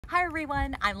Hi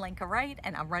everyone, I'm Lenka Wright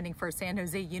and I'm running for San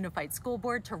Jose Unified School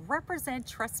Board to represent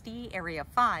Trustee Area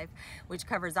 5, which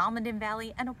covers Almaden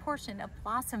Valley and a portion of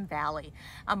Blossom Valley.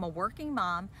 I'm a working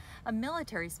mom, a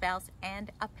military spouse,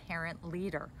 and a parent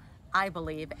leader. I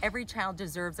believe every child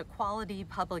deserves a quality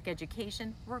public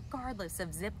education regardless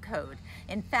of zip code.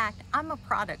 In fact, I'm a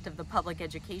product of the public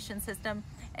education system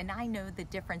and I know the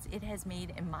difference it has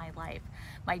made in my life.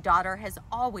 My daughter has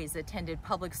always attended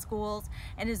public schools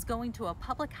and is going to a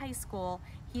public high school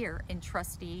here in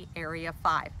Trustee Area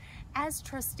 5. As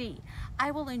trustee,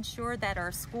 I will ensure that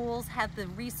our schools have the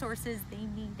resources they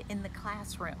need in the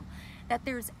classroom, that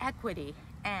there's equity,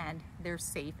 and there's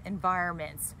safe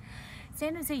environments.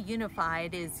 San Jose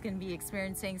Unified is going to be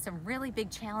experiencing some really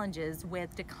big challenges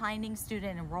with declining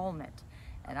student enrollment,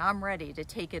 and I'm ready to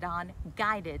take it on,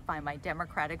 guided by my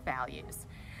democratic values.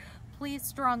 Please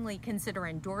strongly consider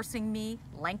endorsing me,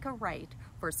 Lenka Wright,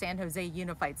 for San Jose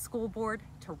Unified School Board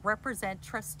to represent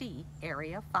Trustee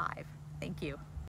Area 5. Thank you.